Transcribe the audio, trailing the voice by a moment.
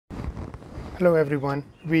Hello everyone,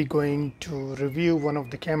 we're going to review one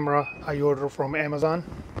of the camera I ordered from Amazon,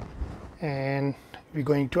 and we're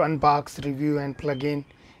going to unbox, review and plug in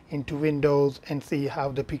into Windows and see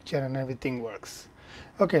how the picture and everything works.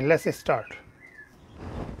 Okay, let's start.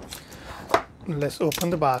 Let's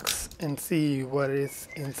open the box and see what is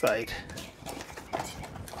inside.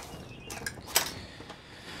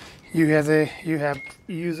 You have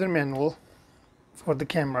user manual for the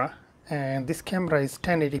camera, and this camera is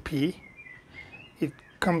 1080p. It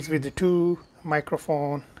comes with the 2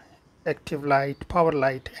 microphone, active light, power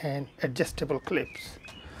light and adjustable clips.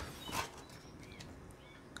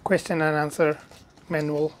 Question and answer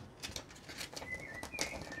manual.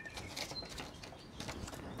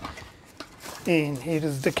 And here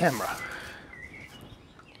is the camera.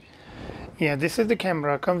 Yeah, this is the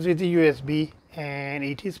camera. Comes with the USB and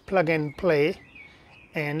it is plug and play.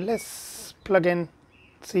 And let's plug and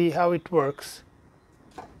see how it works.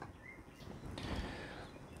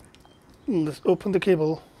 Let's open the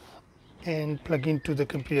cable and plug into the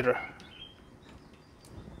computer.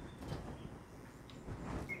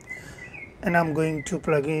 And I'm going to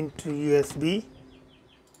plug into USB.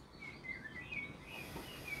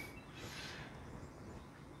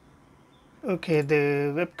 Okay,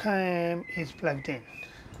 the webcam is plugged in.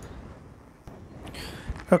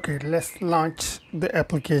 Okay, let's launch the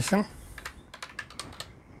application.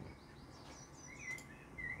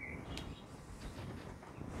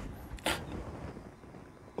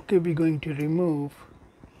 Okay, we're going to remove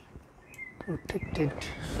protected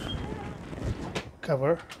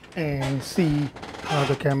cover and see how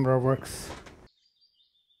the camera works.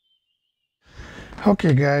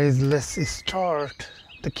 Okay guys, let's start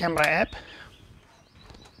the camera app.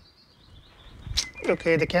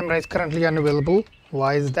 Okay, the camera is currently unavailable.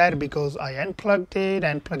 Why is that? Because I unplugged it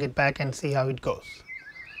and plug it back and see how it goes.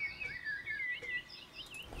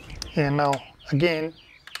 And now again,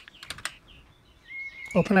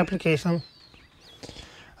 open application.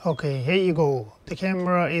 Okay, here you go. The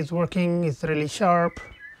camera is working. It's really sharp,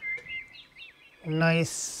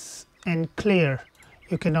 nice and clear.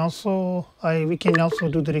 You can also we can also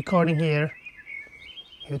do the recording here.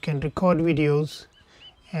 You can record videos,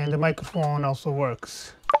 and the microphone also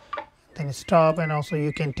works. Then stop, and also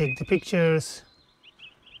you can take the pictures.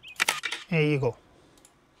 Here you go.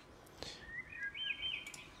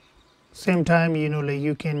 Same time, like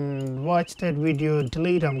you can watch that video,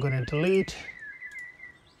 delete. I'm gonna delete.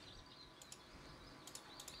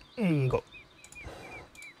 Here you go.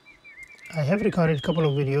 I have recorded a couple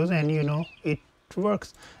of videos and it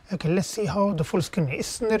works. Okay, let's see how the full screen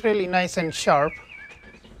is. It's really nice and sharp.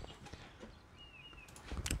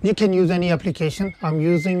 You can use any application. I'm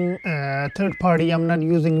using third party. I'm not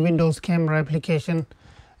using Windows camera application,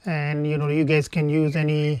 and you guys can use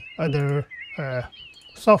any other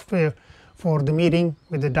software for the meeting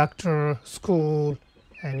with the doctor, school,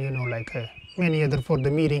 and like many other for the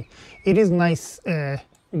meeting. It is nice,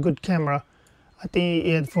 good camera. I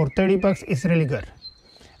think for 30 bucks it's really good.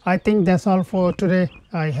 I think that's all for today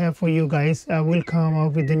I have for you guys. I will come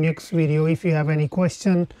up with the next video. If you have any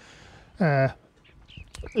question,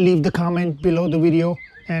 leave the comment below the video,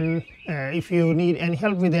 and if you need any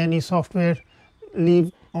help with any software,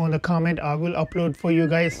 leave on the comment. I will upload for you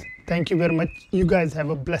guys. Thank you very much. You guys have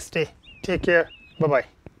a blessed day. Take care. Bye bye.